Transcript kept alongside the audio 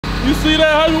You see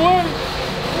that? How you want it?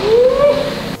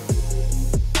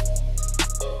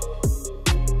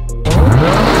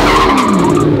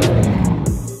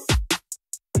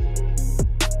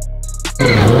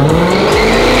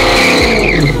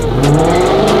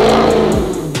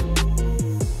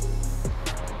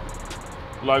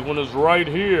 Like when it's right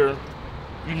here,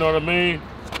 you know what I mean?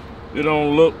 It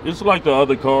don't look, it's like the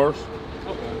other cars.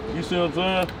 Okay. You see what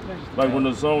I'm saying? Like when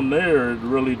it's on there, it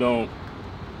really don't,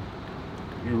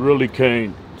 you really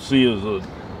can't see as a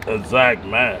exact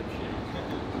match.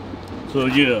 So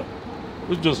yeah,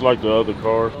 it's just like the other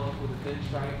cars.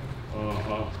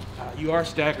 Uh-huh. You are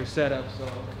stacker setup, so.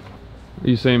 Are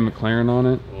you saying McLaren on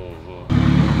it?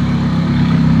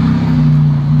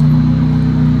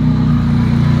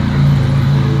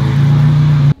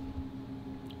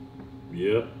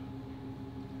 Yeah.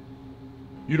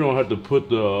 You don't have to put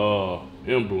the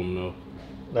emblem though.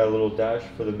 That little dash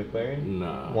for the McLaren?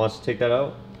 Nah. Wants to take that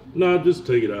out? Nah, just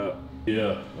take it out.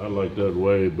 Yeah, I like that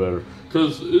way better.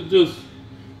 Cause it just,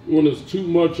 when it's too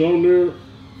much on there,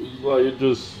 it's like it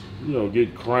just, you know,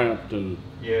 get cramped and.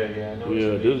 Yeah, I know.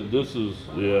 Yeah, this is,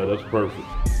 yeah, that's perfect.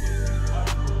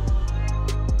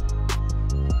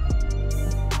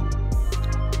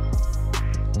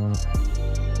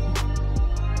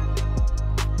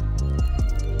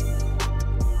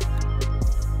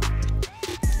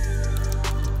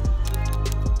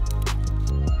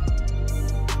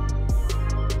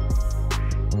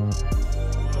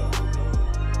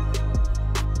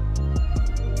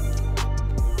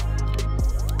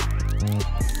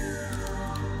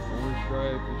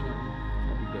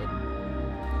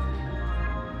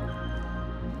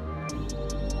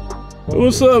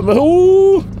 What's up, man?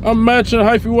 Ooh, I'm matching a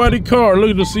hyphy whitey car.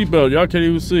 Look at the seatbelt. Y'all can't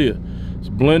even see it. It's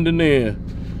blending in.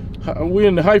 We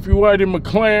in the hyphy whitey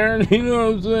McLaren. You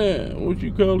know what I'm saying? What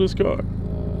you call this car?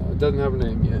 It doesn't have a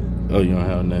name yet. Oh, you don't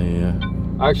have a name yet?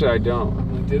 Actually, I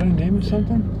don't. Did I name it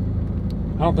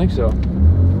something? I don't think so.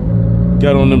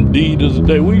 Got on them D's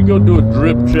today. We can go do a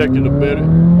drip check in a minute.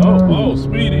 Oh,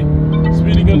 Speedy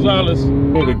Gonzalez.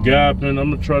 Go to Gap, and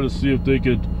I'm gonna try to see if they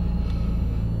could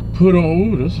put on,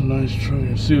 ooh, that's a nice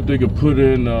train. See if they could put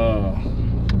in,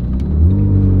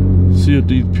 see if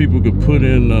these people could put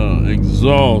in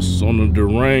exhaust on the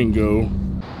Durango.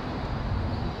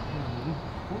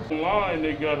 Online,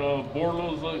 they got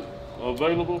Borlos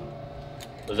available.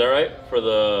 Is that right? For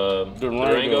the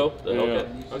Durango? The yeah. Hellcat?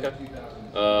 Okay.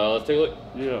 Let's take a look.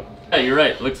 Yeah. Yeah, you're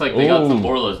right. Looks like they got some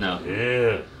Borlos now.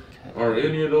 Yeah. Are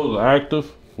any of those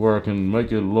active where I can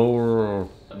make it lower or?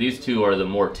 These two are the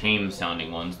more tame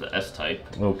sounding ones, the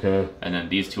S-Type. Okay. And then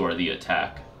these two are the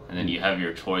Attack. And then you have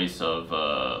your choice of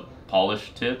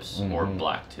polished tips or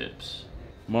black tips.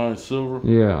 Mine's silver?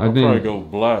 Yeah, I think. I'll probably go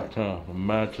black, huh? To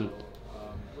match it.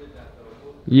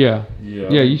 Yeah.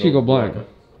 Yeah, you should go black.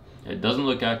 It doesn't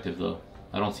look active though.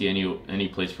 I don't see any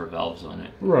place for valves on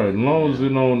it. Right, as long as it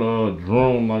don't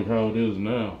drone like how it is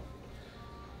now.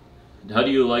 How do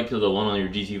you like the one on your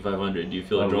GT500? Do you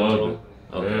feel it drones at all?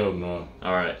 Okay. Hell no.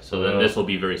 Alright, so then this will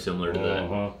be very similar to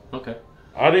that. Okay.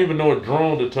 I didn't even know it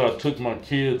droned until I took my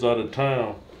kids out of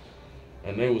town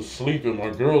and they was sleeping.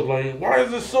 My girl's like, why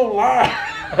is it so loud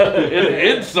in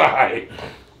the inside?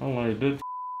 I'm like,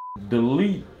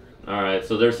 delete. Alright,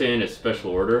 so they're saying it's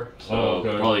special order, so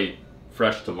probably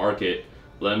fresh to market.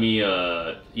 Let me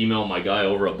email my guy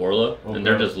over at Borla, and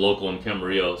they're just local in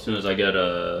Camarillo. As soon as I get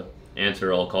a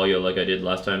answer, I'll call you like I did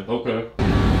last time. Okay.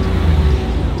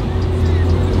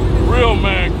 Real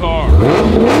man car.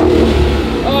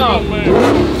 Oh, man.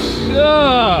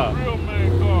 Real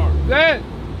man car. That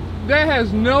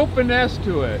has no finesse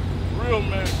to it. Real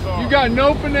man car. You got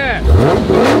no finesse.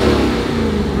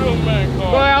 Real man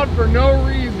car. Go out for no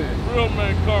reason. Real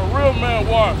man car. Real man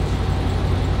watch.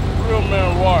 Real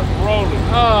man watch. Rolling.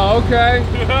 Oh, okay.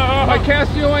 My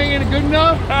Casio ain't good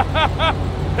enough?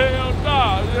 Hell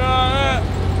nah. You know what I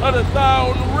mean? I'd have died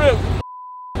on the rip.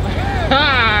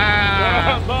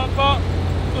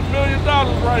 It's $1 million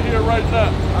right here, right now.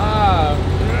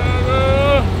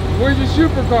 Where's your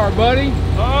supercar, buddy?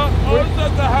 Oh, it's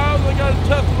at the house. I got a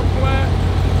Tesla plant.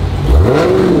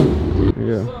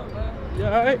 Yeah. What's up, man? You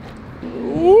alright?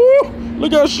 Ooh,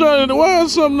 look how shiny. Why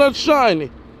is something that shiny?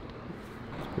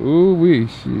 Ooh, wee,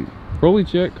 shit. Rolly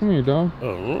check. Come here, dog.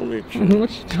 Oh, rolly check.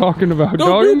 What you talking about, Don't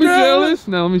dog? be Don't be jealous. jealous.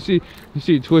 Now, let me see. Let me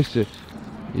see it twisted.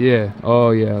 Yeah.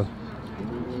 Oh, yeah.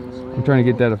 I'm trying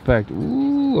to get that effect.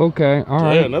 Ooh, okay. All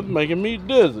right. Damn, that's making me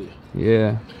dizzy.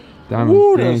 Yeah. Diamond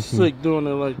Ooh, that's dancing. sick doing it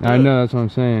like that. I know, that's what I'm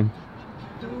saying.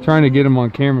 Trying to get them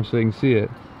on camera so they can see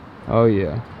it. Oh,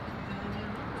 yeah.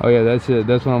 Oh, yeah, that's it.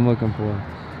 That's what I'm looking for.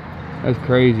 That's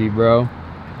crazy, bro.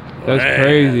 That's Man,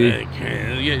 crazy.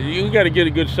 You got to get a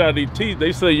good shot of these teeth.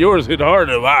 They say yours hit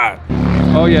harder than mine.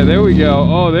 Oh yeah, there we go.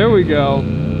 Oh, there we go.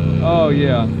 Oh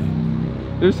yeah.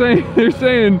 They're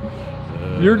saying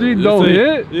your teeth don't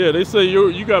hit. Yeah, they say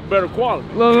you got better quality.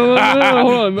 No,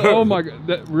 hold on. Oh my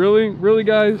God. Really,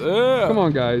 guys? Yeah. Come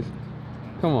on, guys.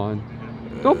 Come on.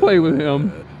 Don't play with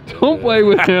him. Don't play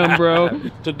with him, bro.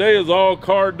 Today is all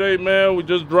car day, man. We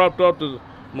just dropped off the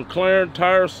McLaren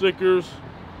tire stickers.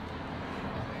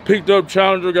 Picked up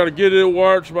Challenger, got to get it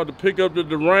washed. About to pick up the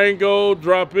Durango,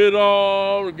 drop it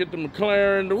off, get the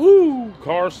McLaren. Woo,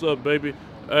 car stuff, baby.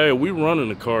 Hey, we running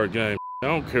the car game. I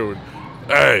don't care what.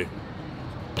 Hey,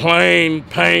 plain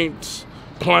paints,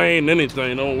 plain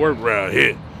anything don't work around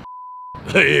here.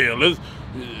 Yeah,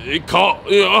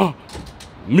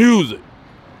 music.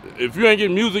 If you ain't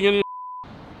getting music in your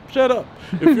shut up.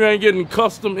 If you ain't getting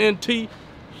custom NT,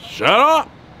 shut up.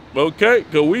 Okay,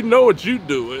 because we know what you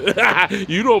doing.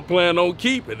 You don't plan on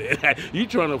keeping it. You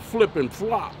trying to flip and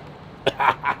flop.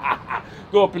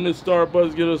 Go up in this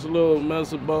Starbucks, get us a little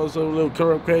massive boss, a little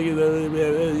cupcake.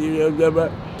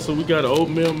 So we got an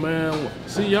oatmeal, man.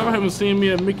 See, y'all haven't seen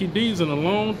me at Mickey D's in a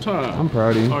long time. I'm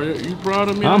proud of you. Are you proud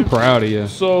of me? I'm proud of you.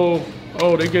 So,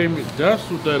 oh, they gave me, that's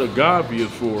what that agave is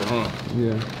for, huh?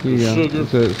 Yeah, here you go. Sugar.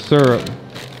 It's a syrup.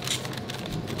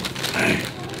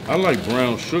 I like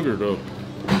brown sugar, though.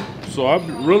 So I'd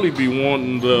really be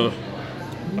wanting the...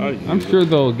 I'm sure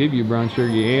they'll give you brown sugar.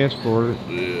 You ask for it.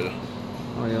 Yeah.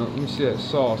 Oh yeah, let me see that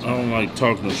sauce. I don't like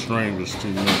talking to strangers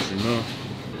too much, you know?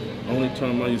 Only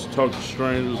time I used to talk to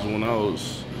strangers was when I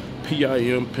was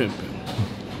PIM pimping.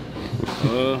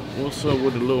 What's up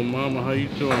with the little mama? How you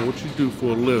doing? What you do for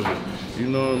a living? You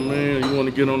know what I mean? You want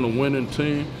to get on the winning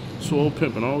team? Swole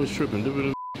pimping, always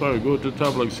tripping. Go to the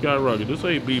top like skyrocket. This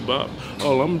ain't bebop.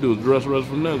 All I'm gonna do is dress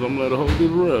finesse. I'm gonna let a hoe do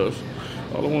the rest.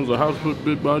 All I want is a house with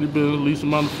big body business, least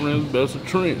amount of friends, best of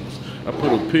trends. I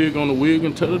put a pig on the wig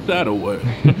and tell it that away.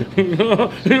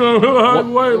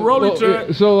 Roll it,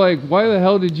 track. So like, why the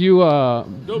hell did you?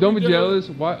 Don't be jealous.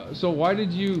 Why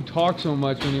did you talk so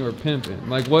much when you were pimping?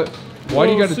 Like what? Why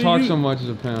do you got to talk so much as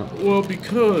a pimp? Well,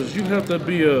 because you have to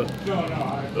be a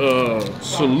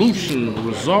solution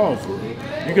resolver.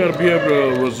 You got to be able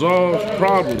to resolve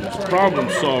problems, problem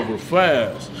solver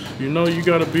fast. You know, you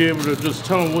got to be able to just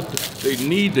tell them what they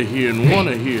need to hear and want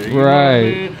to hear. You right. know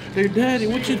what I mean? Hey, Daddy,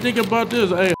 what you think about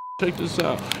this? Hey, check this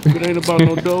out. If it ain't about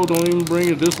no dough, don't even bring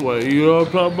it this way. You know what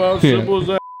I'm talking about? Simple as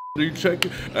that. Do you check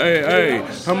it? Hey,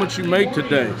 how much you make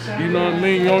today? You know what I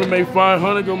mean? You only make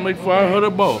 500, gonna make 500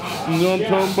 more. You know what I'm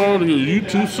talking about? You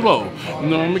too slow. You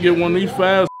know, I'm gonna get one of these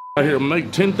fast out here,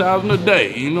 make 10,000 a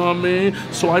day. You know what I mean?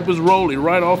 Swipe is rolling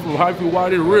right off of hyphy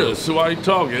whitey wrist. So I ain't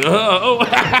talking.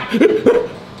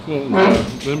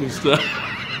 Let me stop.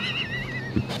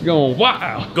 Going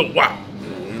wild. Go wild.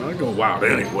 You know, I go wild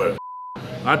anywhere.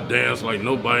 I dance like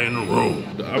nobody in the room.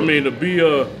 I mean, to be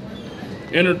a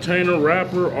entertainer,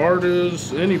 rapper,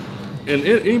 artist, anybody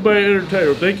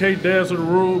entertainer, if they can't dance in the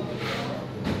room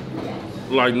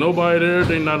like nobody there,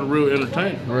 they not a real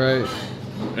entertainer. Right.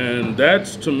 And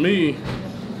that's, to me,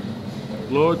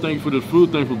 Lord, thank you for this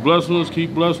food. Thank you for blessing us.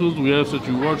 Keep blessing us. We ask that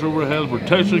you watch over, have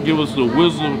protection, give us the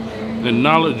wisdom and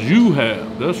knowledge you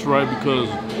have. That's right, because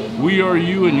we are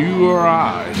you and you are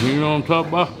I. You know what I'm talking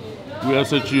about? We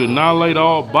ask that you annihilate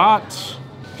all bots.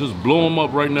 Just blow them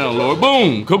up right now, Lord.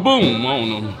 Boom, kaboom on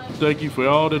them. Thank you for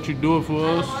all that you do for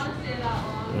us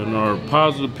and our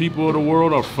positive people of the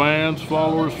world, our fans,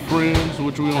 followers, friends,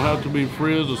 which we don't have to be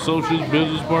friends, associates,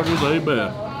 business partners.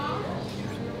 Amen.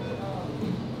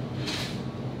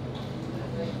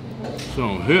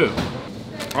 So here,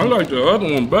 I like the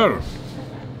other one better.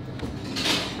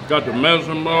 Got the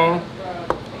medicine ball.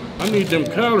 I need them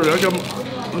calories.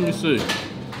 Let me see.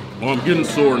 Oh, I'm getting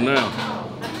sore now.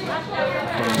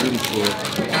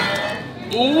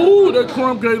 Ooh, that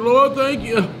crumb cake, Lord, thank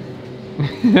you.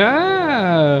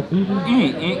 Yeah.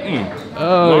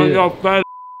 Oh, y'all fat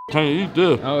can't eat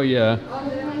this. Oh yeah.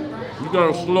 You got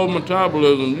a slow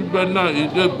metabolism. You better not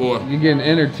eat this, boy. You're getting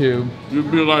inner tube.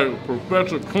 You'd be like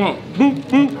Professor Clump. Boop,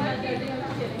 boop.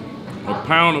 A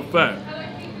pound of fat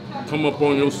come up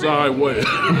on your side way.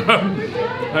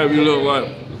 Have you look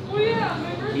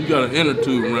like you got an inner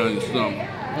tube around your stomach.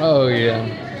 Oh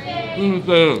yeah.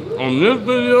 On this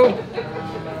video,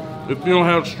 if you don't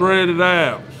have straighted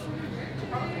abs,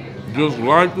 just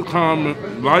like the comment,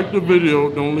 like the video,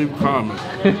 don't leave a comment.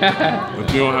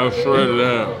 If you don't have shredded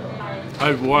abs.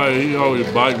 Hey, why he always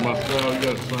biting my style? You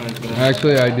got the same thing.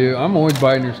 Actually, I do. I'm always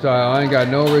biting your style. I ain't got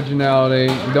no originality.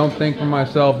 Don't think for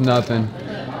myself, nothing.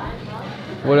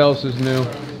 What else is new?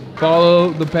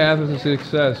 Follow the path of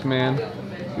success, man.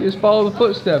 You just follow the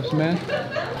footsteps, man.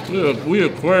 Yeah, we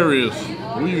Aquarius.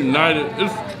 We united.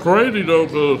 It's crazy though,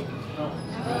 because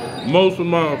most of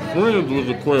my friends was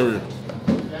Aquarius.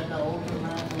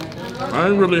 I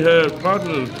ain't really had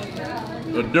partners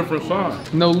a different sign.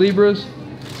 No Libras?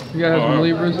 You gotta have some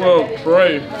Libras? Well,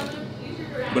 Trey,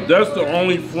 but that's the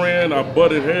only friend I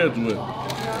butted heads with.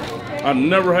 I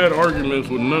never had arguments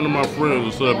with none of my friends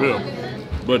except him.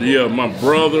 But yeah, my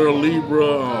brother, a Libra,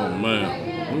 oh man.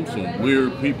 I'm some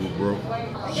weird people, bro.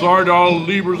 Sorry to all the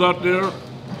Libras out there,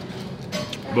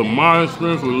 but my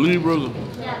experience with Libras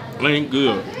ain't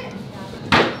good.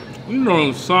 You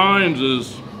know, signs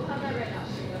is,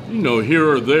 you know, here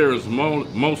or there is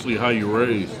mostly how you're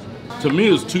raised. To me,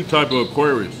 it's two types of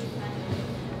Aquarius.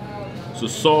 It's a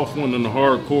soft one and a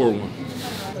hardcore one.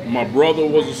 My brother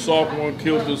was a soft one,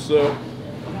 killed himself.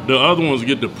 The other ones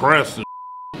get depressed.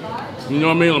 You know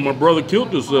what I mean? Like my brother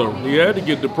killed himself. He had to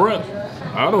get depressed.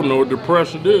 I don't know what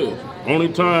depression is. Only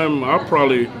time I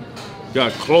probably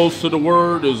got close to the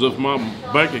word is if my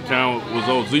bank account was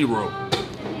on zero.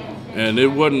 And it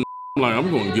wasn't like,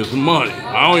 I'm gonna get some money.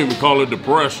 I don't even call it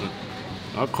depression.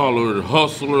 I call it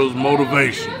hustler's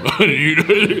motivation. Huh?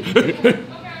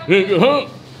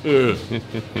 Yeah.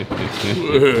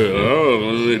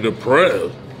 I'm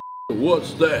depressed.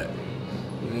 What's that?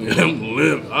 I'm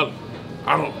living. I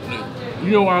don't.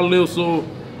 You know, I live so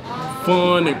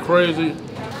fun and crazy.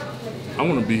 I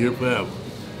want to be here forever.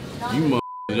 You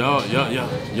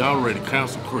y'all ready to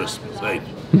cancel Christmas, ain't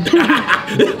you?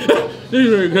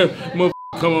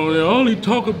 Come on there. All he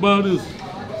talk about is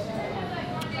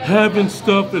having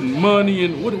stuff and money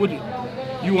and what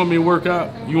you want me to work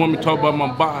out? You want me to talk about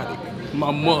my body,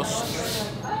 my muscles?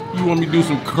 You want me to do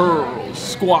some curls,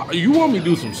 squat? You want me to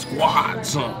do some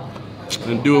squats, huh?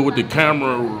 And do it with the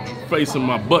camera facing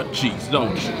my butt cheeks,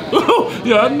 don't you?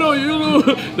 Yeah, I know you know.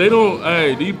 They don't,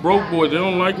 hey, these broke boys, they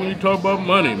don't like when you talk about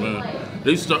money, man.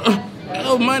 They start,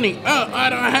 oh, money, oh, I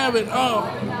don't have it, oh,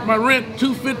 my rent,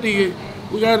 $250.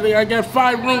 I got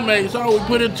 5 roommates, oh, we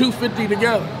put in $250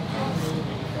 together.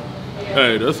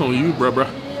 Hey, that's on you, bruh.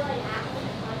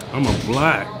 I'm a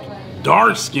black,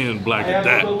 dark-skinned black at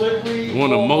that.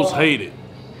 One of the most hated.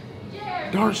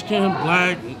 Dark-skinned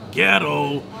black,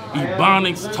 ghetto,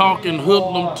 Ebonics talking,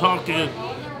 hoodlum talking,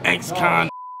 ex-con,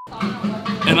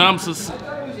 and I'm just,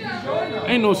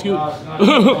 ain't no excuse.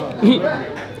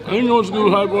 Ain't no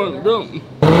excuse how I want to do.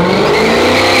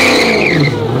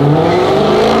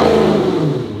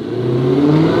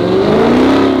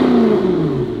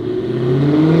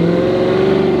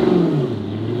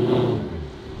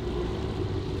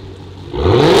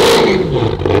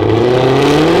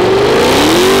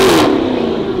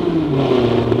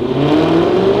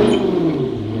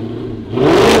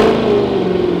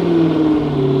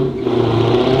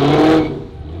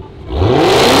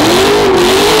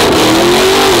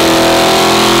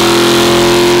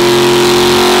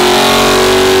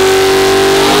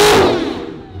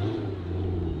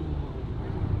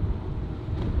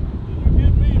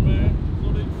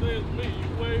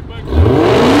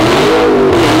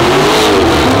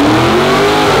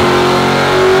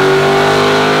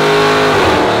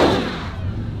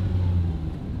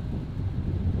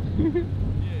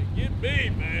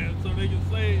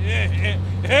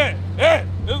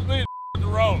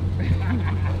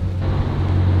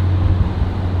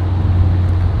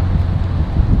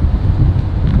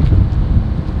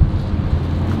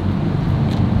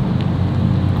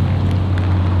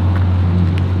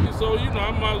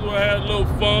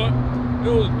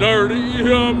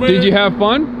 Did you have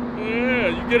fun? Yeah,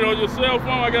 you get it on your cell phone,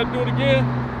 I gotta do it again.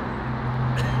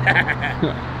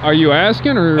 Are you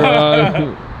asking or?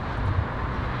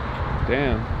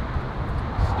 Damn.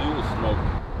 Still smoking.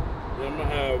 Yeah, I'm gonna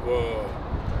have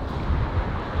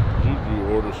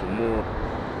Juju order some more.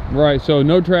 Right, so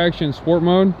no traction, sport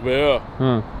mode? Yeah.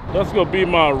 Huh. That's gonna be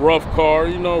my rough car,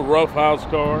 you know, rough house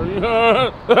car.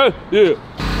 Yeah.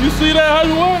 You see that how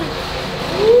you want it?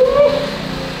 Woo!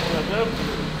 Yeah, that's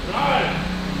shine.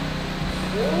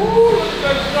 Woo, look at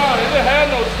that shine. It didn't have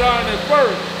no shine at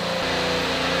first.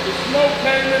 The smoke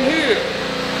came in here.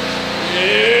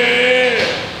 Yeah.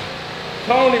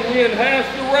 Tony, we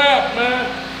enhanced the wrap, man.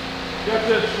 Got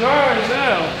that shine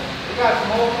now. We got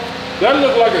smoke. That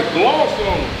looked like a gloss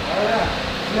on it. Oh yeah.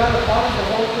 You had to follow the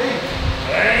whole thing.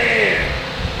 Man.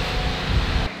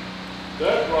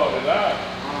 That brought it out.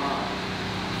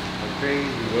 Crazy.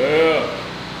 Well.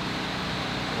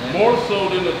 More so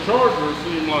than the Charger, it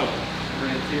seemed like. For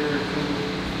interior too.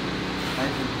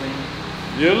 Nice and clean.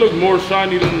 Yeah, it looked more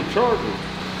shiny than the Charger.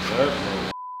 That's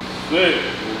sick.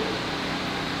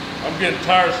 I'm getting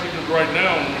tire stickers right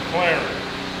now on the McLaren.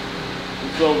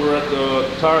 It's over at the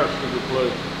tire sticker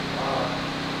place.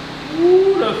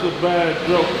 Ooh, that's a bad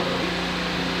joke.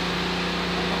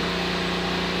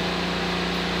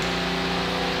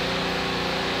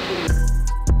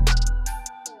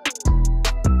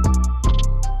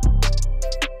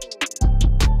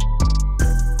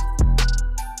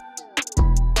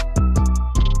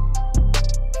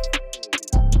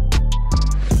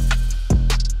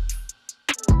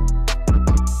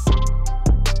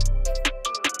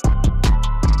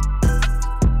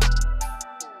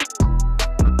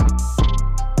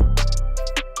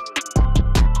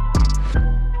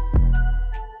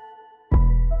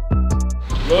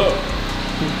 Look.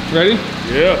 Ready?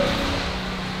 Yeah.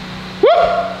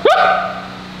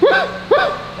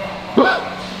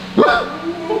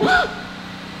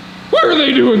 Why are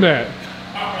they doing that?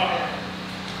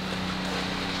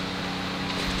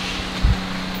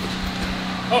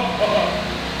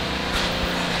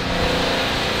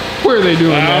 Where are they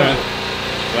doing that?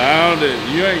 Found it.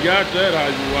 You ain't got that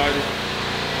high, Hawaii.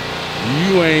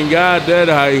 You ain't got that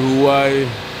high, Hawaii.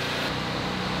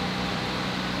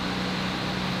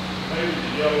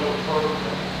 Yellow, purple.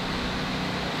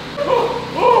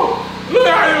 Look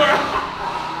how you are.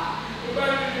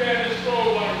 Imagine if you had this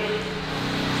strobe like this.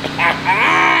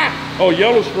 Oh,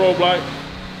 yellow strobe light.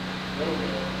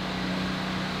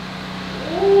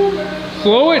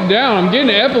 Slow it down. I'm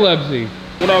getting epilepsy.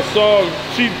 When I saw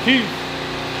Chief Keef,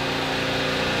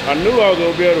 I knew I was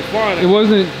gonna be able to find it. It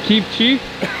wasn't Keep Chief?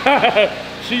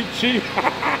 Chief.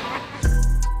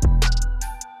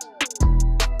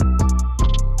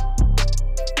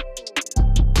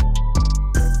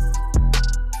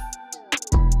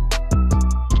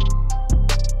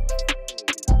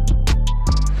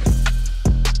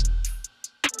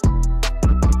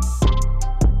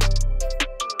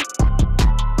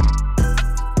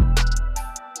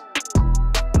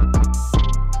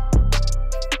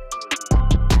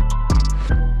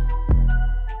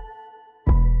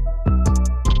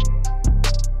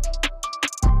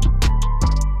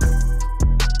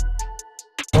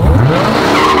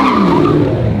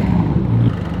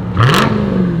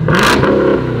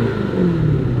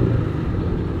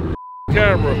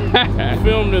 Camera.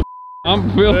 Film this. I'm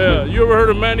filming. Yeah, you ever heard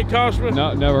of Manny Koshman?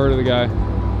 No, never heard of the guy.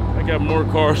 I got more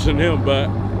cars than him, but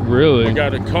Really? I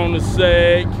got a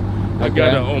Koenigsegg. I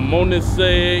got an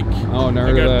Omonisegg. Oh, never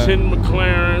I heard got of that. 10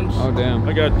 McLarens. Oh, damn.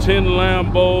 I got 10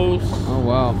 Lambos. Oh,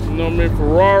 wow. You know what I mean?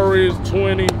 Ferraris,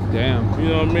 20. Damn. You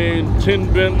know what I mean?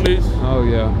 10 Bentleys. Oh,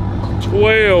 yeah.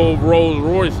 12 Rolls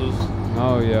Royces.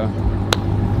 Oh, yeah.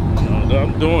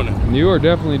 I'm doing it. You are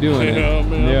definitely doing it. Yeah,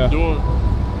 man, Yeah. I'm doing it.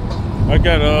 I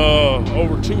got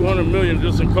over 200 million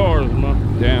just in cars,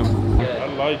 man. Damn. I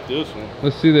like this one.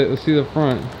 Let's see the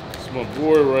front. It's my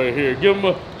boy right here.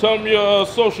 Tell them your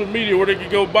social media where they can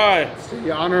go buy it.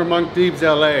 The Honor Among Thieves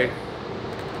LA.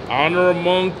 Honor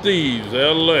Among Thieves,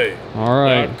 LA. All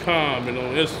right. .com and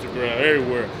on Instagram,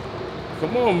 everywhere.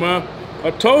 Come on, man.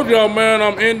 I told y'all, man,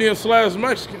 I'm Indian /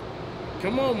 Mexican.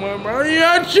 Come on, man.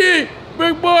 Mariachi,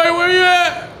 big boy, where you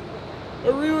at?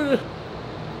 Arriba,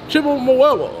 Chipo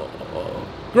Moelo,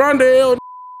 Grande El,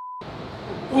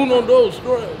 Uno, dos,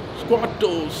 tres,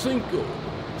 cuatro, cinco,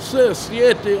 seis,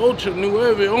 siete, ocho,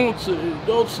 nueve, once,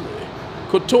 doce,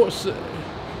 catorce,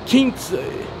 quince.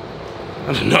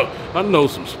 I know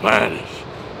some Spanish.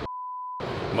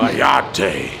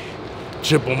 Mayate,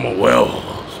 Chipo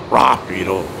Moelos,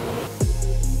 Rapido.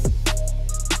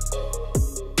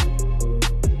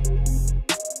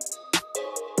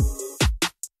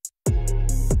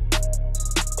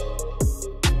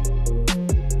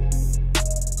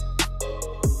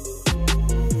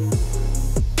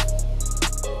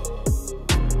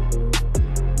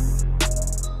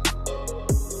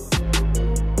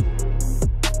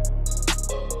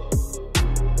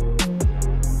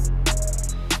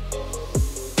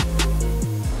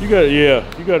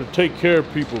 You gotta take care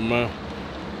of people, man.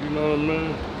 You know what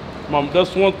I mean?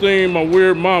 That's one thing, my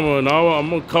weird mama, and I'm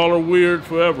gonna call her weird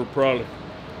forever, probably.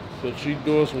 But she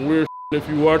doing some weird shit. If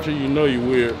you watch her, you know you're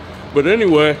weird. But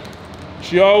anyway,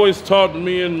 she always taught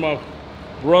me and my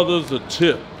brothers a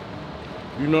tip.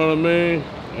 You know what I mean?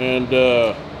 And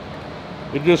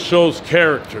it just shows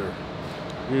character.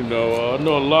 You know, I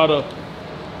know a lot of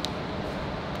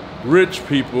rich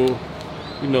people,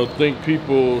 you know, think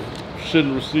people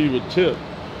shouldn't receive a tip,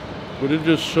 but it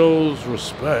just shows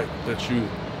respect that you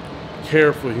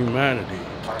care for humanity.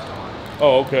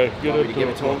 Oh, okay. You want me to give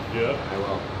it to him? Yeah. I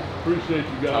will. Appreciate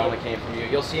you Tell him guys. it came from you.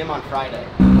 You'll see him on Friday.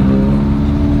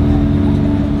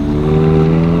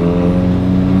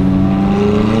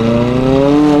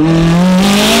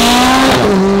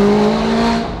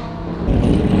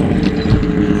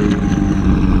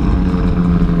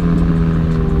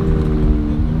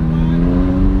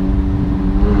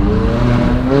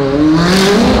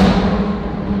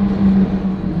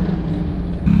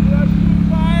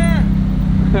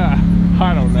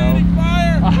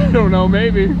 don't know,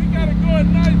 maybe. We gotta go at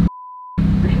night.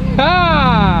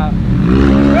 Ah!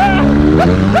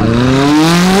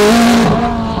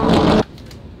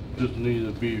 Just need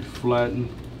to be flattened.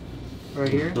 Right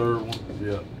here? Third one,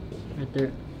 yeah. Right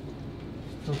there.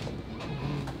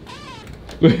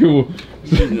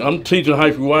 I'm teaching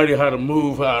Hyphy Whitey how to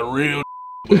move, how a real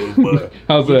move, but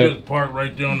How's we that? just parked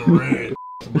right there on the red.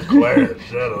 McLaren,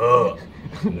 shut up.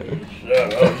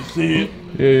 Shut up, you see it?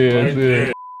 Yeah, Right that's there.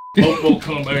 it. Popo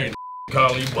come, hey,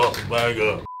 call him buckle back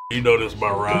up. You know this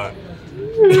my ride.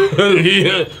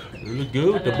 Yeah, look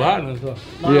good with the bottom and stuff.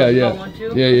 Yeah, yeah.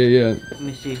 Yeah. Let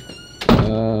me see.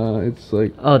 It's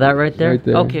like Oh, that right there? right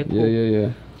there. Okay, cool.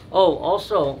 Yeah. Oh,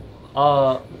 also,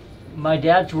 my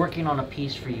dad's working on a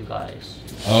piece for you guys.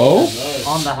 Oh? Nice.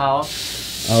 On the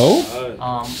house. Oh?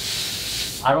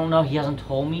 I don't know, he hasn't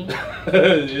told me.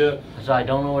 Yeah. So I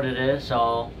don't know what it is,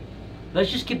 so let's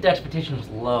just keep the expectations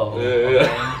low. Yeah.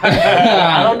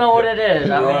 I don't know what it is.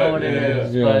 I don't know what it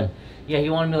is. Yeah. But yeah, he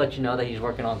wanted me to let you know that he's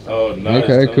working on something. Oh, nice.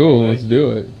 Okay, cool. Thank Let's you.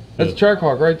 do it. That's a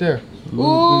Trackhawk right there.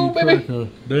 Ooh, baby.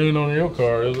 They ain't on your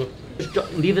car, is it?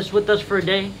 Leave this with us for a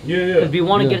day. Yeah. Because we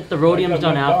want to get the rhodiums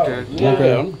done after.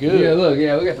 Okay. I'm good. Yeah, look, we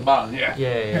got the bottom. Yeah.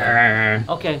 Yeah.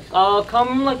 Okay.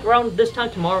 Come like around this time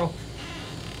tomorrow.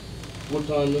 What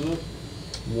time is it?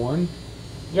 1,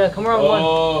 Yeah, come around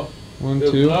 1. 1,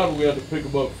 If 2. not, we have to pick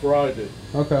them up Friday.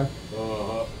 Okay.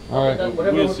 Uh-huh. All right.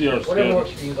 We'll see our Whatever schedule.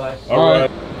 works for you guys. All right.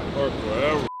 Work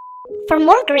forever. For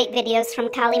more great videos from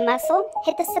Kali Muscle,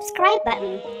 hit the subscribe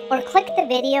button or click the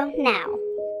video now.